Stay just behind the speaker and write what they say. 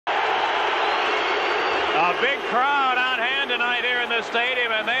A big crowd on hand tonight here in the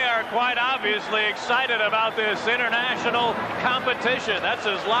stadium, and they are quite obviously excited about this international competition. That's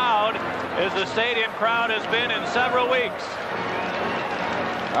as loud as the stadium crowd has been in several weeks.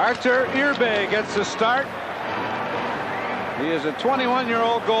 Arthur Irbe gets the start. He is a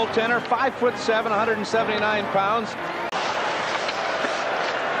 21-year-old goaltender, 5'7", 179 pounds.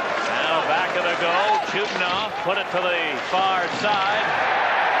 Now back of the goal. Chudnoff put it to the far side.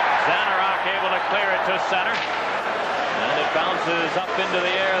 Zanarok able to clear it to center. And it bounces up into the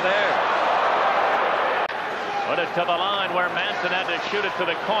air there. Put it to the line where Manson had to shoot it to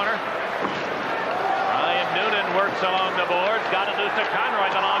the corner. Ryan Noonan works along the boards. Got it loose to Conroy.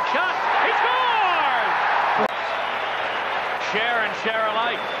 The long shot. He scores! Share and share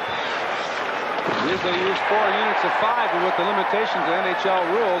alike. Usually use 4 units of 5, but with the limitations of NHL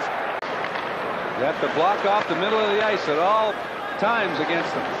rules, you have to block off the middle of the ice at all times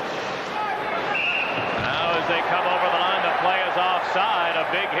against them. Now as they come over the line, the play is offside. A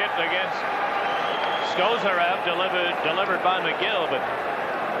big hit against Skozarev, delivered by McGill, but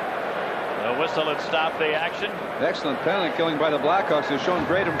the whistle had stopped the action. Excellent penalty killing by the Blackhawks. They've shown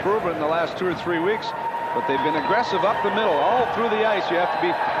great improvement in the last 2 or 3 weeks, but they've been aggressive up the middle, all through the ice. You have to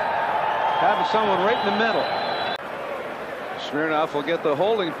be having someone right in the middle. Smirnoff will get the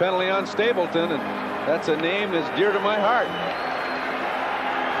holding penalty on Stapleton, and that's a name that's dear to my heart.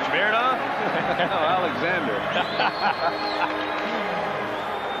 Smirnoff? No, Alexander.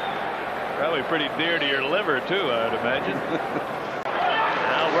 Probably pretty dear to your liver, too, I would imagine.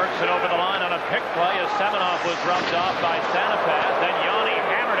 Now works it over the line on a pick play as Semenov was rubbed off by Sanapaz. Then Yanni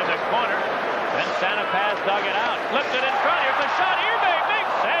hammered in the corner. Then Sanapaz dug it out. Flipped it in front. Here's the shot. Irbe, big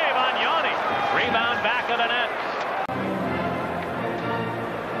save on Yanni. Rebound back of the net.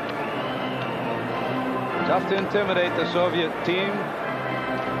 Tough to intimidate the Soviet team.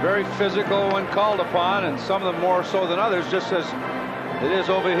 Very physical when called upon, and some of them more so than others, just as it is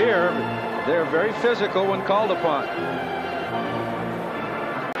over here. They're very physical when called upon.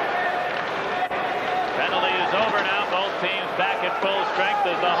 Penalty is over now. Both teams back at full strength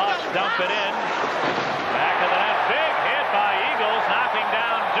as the Hawks dump it in. Back of the net. Big hit by Eagles, knocking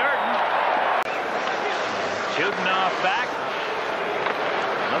down Durden. Chudnoff back.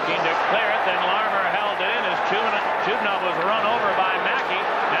 Looking to clear it, then Larmer held it in as Chudnoff was run over by Mackey.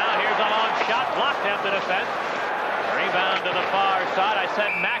 Now here's a long shot, blocked at the defense. Rebound to the far side. I said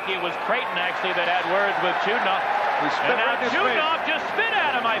Mackey. Was Creighton actually that had words with Chudnoff. And now Chudnoff just spit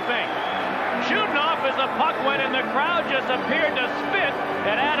at him, I think. Chudnoff, as the puck went in, the crowd just appeared to spit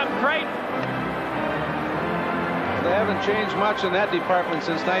at Adam Creighton. They haven't changed much in that department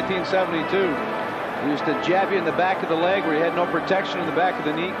since 1972. They used to jab you in the back of the leg where you had no protection in the back of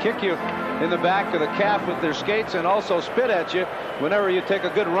the knee, kick you in the back of the calf with their skates, and also spit at you whenever you take a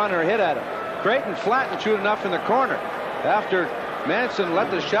good run or hit at him. Creighton flattened Chudnoff in the corner after Manson let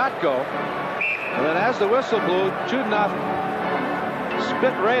the shot go. And then as the whistle blew, Chudnoff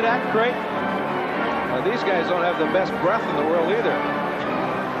spit right at Creighton. Now, these guys don't have the best breath in the world either.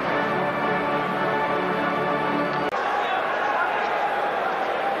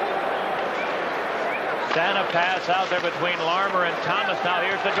 Santa pass out there between Larmer and Thomas. Now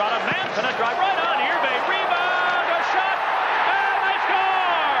here's the draw to Manson. A drive right on Irbe. Rebound. A shot. And they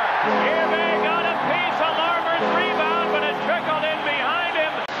score. Irbe got a piece of Larmer's rebound, but it trickled in behind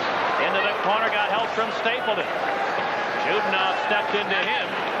him. Into the corner. Got help from Stapleton. Chudnoff stepped into him.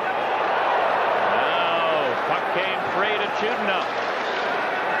 Now puck came free to Chudnoff.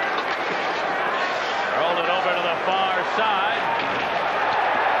 Rolled it over to the far side.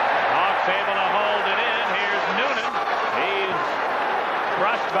 Hawks able to hold it in. Here's Noonan. He's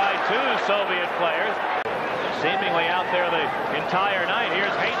brushed by 2 Soviet players. Seemingly out there the entire night.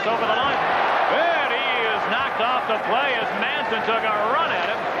 Here's Hates over the line. And he is knocked off the play as Manson took a run at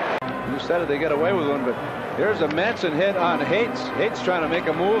him. You said it, they get away with one, but here's a Manson hit on Hates. Hates trying to make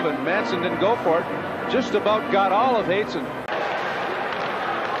a move, and Manson didn't go for it. Just about got all of Hates. And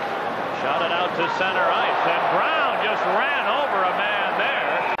shot it out to center ice, and Brown just ran over a man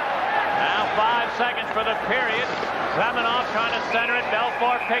there. Now 5 seconds for the period. Semenov trying to center it.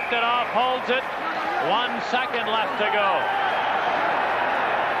 Belfort picked it off, holds it. 1 second left to go.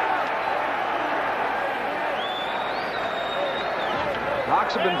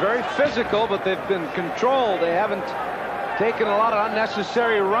 Hawks have been very physical, but they've been controlled. They haven't taken a lot of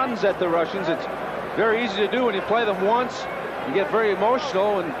unnecessary runs at the Russians. It's very easy to do when you play them once. You get very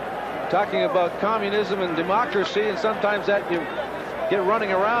emotional and talking about communism and democracy, and sometimes that you get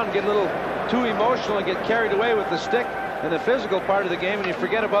running around, get a little too emotional, and get carried away with the stick and the physical part of the game, and you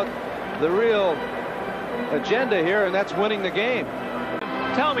forget about the real agenda here, and that's winning the game.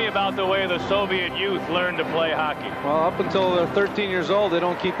 Tell me about the way the Soviet youth learned to play hockey. Well, up until they're 13 years old, they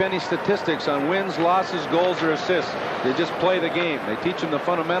don't keep any statistics on wins, losses, goals, or assists. They just play the game. They teach them the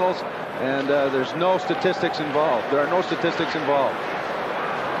fundamentals, and there's no statistics involved. There are no statistics involved.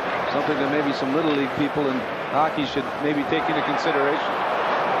 Something that maybe some Little League people in hockey should maybe take into consideration.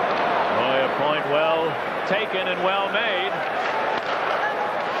 Boy, a point well taken and well made.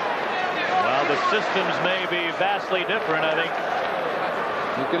 While the systems may be vastly different, I think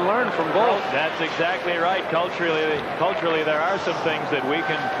you can learn from both. That's exactly right. Culturally, there are some things that we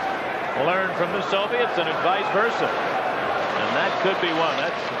can learn from the Soviets and vice versa. And that could be one.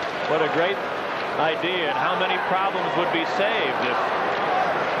 That's what a great idea. And how many problems would be saved if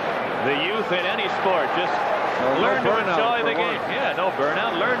the youth in any sport just learn to enjoy the game. Yeah, no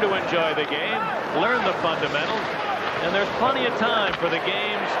burnout. Learn to enjoy the game. Learn the fundamentals. And there's plenty of time for the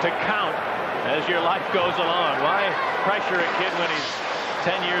games to count as your life goes along. Why pressure a kid when he's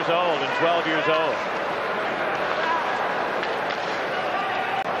 10 years old and 12 years old?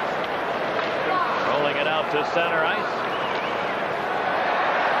 Rolling it out to center ice.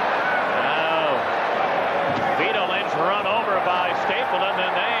 Now, Vito Lynch run over by Stapleton,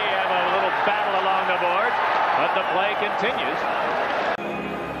 and they have a little battle along the board, but the play continues.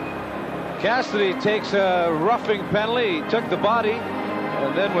 Cassidy takes a roughing penalty. He took the body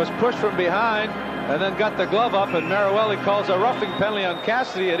and then was pushed from behind and then got the glove up, and Maruelli calls a roughing penalty on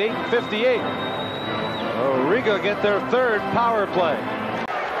Cassidy at 8:58. Riga get their third power play.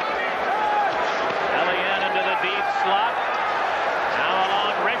 Elian into the deep slot. Now a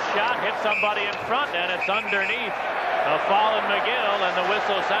long wrist shot hits somebody in front, and it's underneath a fallen McGill, and the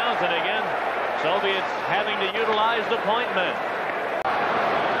whistle sounds, and again Soviets having to utilize the point men.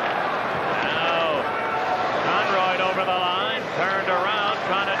 Over the line, turned around,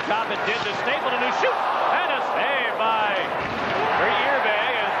 trying to chop it, did to Stapleton, who shoots, and a save by Irbe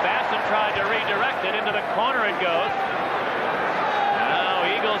as Basson tried to redirect it. Into the corner it goes. Now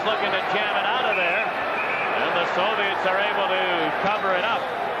Eagles looking to jam it out of there, and the Soviets are able to cover it up.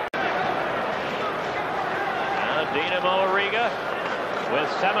 Now Dynamo Riga with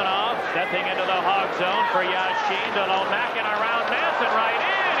Semenov stepping into the hog zone for Yashin to Lomakin around Manson, right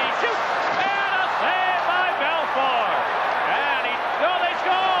in, he shoots, and a save by Belfour. And they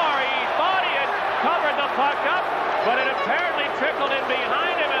score. He thought he had covered the puck up, but it apparently trickled in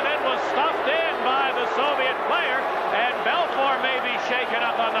behind him and then was stuffed in by the Soviet player, and Belfour may be shaken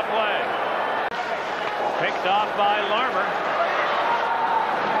up on the play. Picked off by Larmer.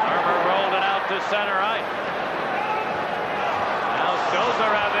 Larmer rolled it out to center ice. Now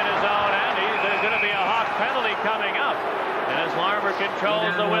Skozarev in his own end. There's going to be a Hawk penalty coming up. And as Larmer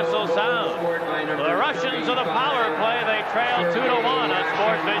controls the whistle sound, the Russians of the power play, they trail 2-1 on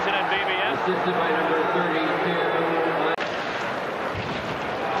Sports Vision and BBS.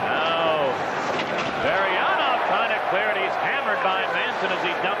 Now, Varianov trying to clear it. He's hammered by Manson as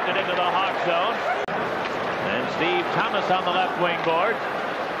he dumped it into the Hawk zone. And Steve Thomas on the left wing board,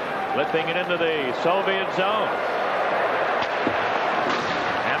 flipping it into the Soviet zone.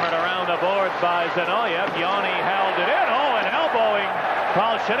 Around the boards by Zanoyev. Yoni held it in. Oh, an elbowing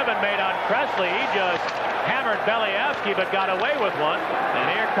call should have been made on Presley. He just hammered Believsky but got away with one.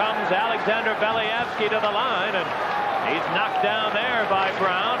 And here comes Alexander Believsky to the line, and he's knocked down there by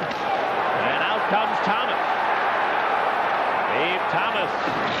Brown. And out comes Thomas. Steve Thomas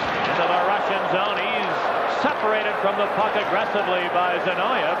into the Russian zone. He's separated from the puck aggressively by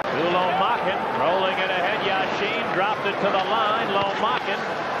Zanoyev. To Lomakin, rolling it ahead. Yashin dropped it to the line. Lomakin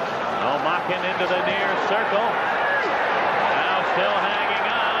into the near circle. Now still hanging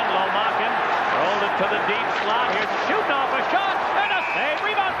on. Lomakin rolled it to the deep slot. Here's shooting off a shot and a save.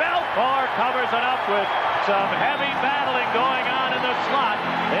 Rebound. Belfour covers it up with some heavy battling going on in the slot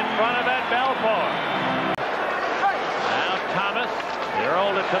in front of Ed Belfour. Now Thomas, he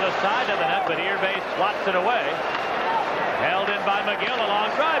rolled it to the side of the net, but Irbe swats it away. Held in by McGill, a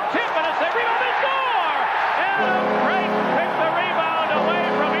long drive, tip, and a save. Rebound, they score! And Drake picked the rebound away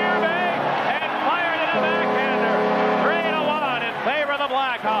from Irbe and fired in a backhander. 3-1 in favor of the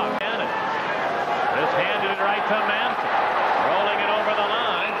Blackhawks. Just handed it right to Manson, rolling it over the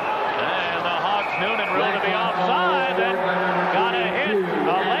line, and the Hawks Noonan ruled to be offside. And got a hit,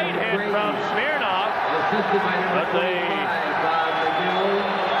 a late hit from Smirnov, but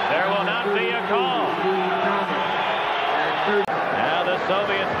there will not be a call. Now the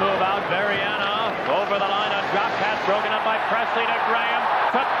Soviets move out. Varianov over the line on drop pass, broken up by Presley to Graham.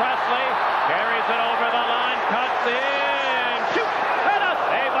 To Presley, carries it over the line, cuts in, shoots, and a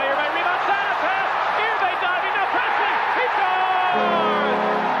save by Irbe. Rebound, center pass. Irbe diving to Presley. He scores!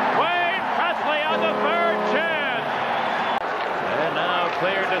 Wayne Presley on the third chance. And now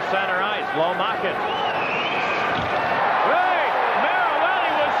center ice. Lomakin. Great!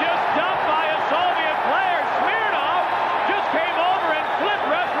 Marawelli was just dumped by a Soviet player. Smirnov just came over and flipped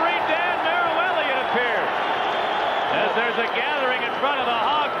referee Dan Marawelli, it appears. As there's a gathering in front of the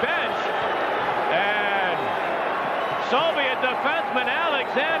Hawk bench. And Soviet defenseman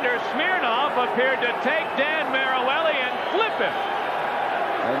Alexander Smirnov appeared to take Dan Marawelli and flip him.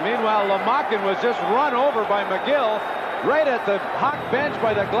 And meanwhile, Lomakin was just run over by McGill right at the Hawk bench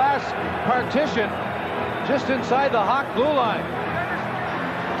by the glass partition just inside the Hawk blue line.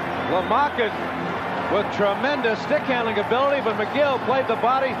 Lomakin with tremendous stick handling ability, but McGill played the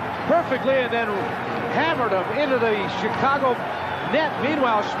body perfectly and then hammered him into the Chicago net.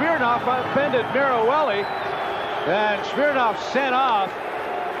 Meanwhile, Smirnov offended Marawelli, and Smirnov sent off.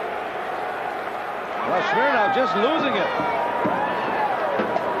 Well, Smirnov just losing it.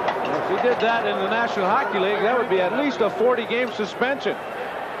 If he did that in the National Hockey League, that would be at least a 40-game suspension.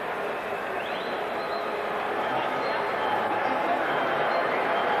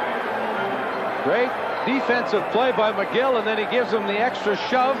 Great defensive play by McGill, and then he gives him the extra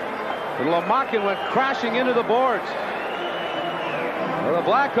shove, and Lomakin went crashing into the boards. Well, the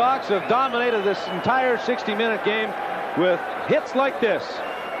Blackhawks have dominated this entire 60-minute game with hits like this.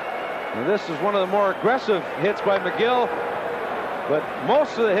 And this is one of the more aggressive hits by McGill, but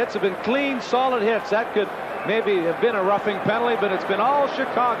most of the hits have been clean, solid hits. That could maybe have been a roughing penalty, but it's been all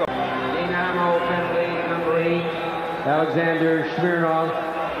Chicago. Dynamo penalty number 8, Alexander Smirnov.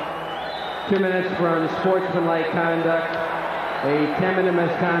 2 minutes for unsportsmanlike conduct, a 10-minute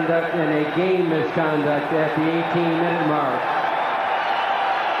misconduct, and a game misconduct at the 18-minute mark.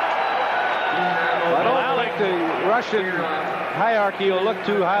 I don't think the Russian hierarchy will look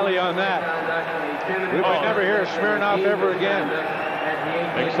too highly on that. We might never hear of Smirnov ever again.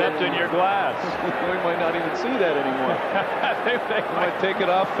 Except in your glass. We might not even see that anymore. they might take it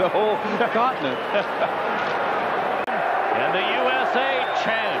off the whole continent. And the USA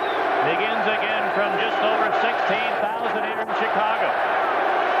chant begins again from just over 16,000 here in Chicago.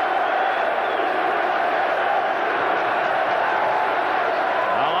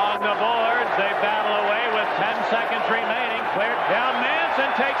 Along the boards, they battle away with 10 seconds remaining. Cleared down.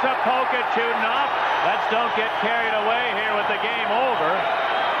 Manson takes a poke at Chudnoff. Let's don't get carried away here with the game over.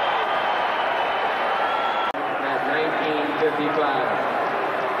 At 19:55.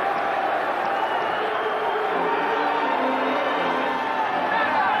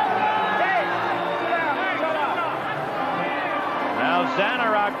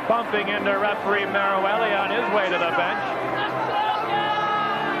 Zanarok bumping into referee Marawelli on his way to the bench.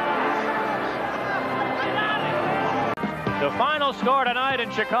 The final score tonight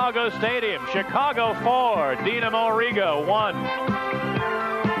in Chicago Stadium: Chicago 4, Dynamo Riga 1.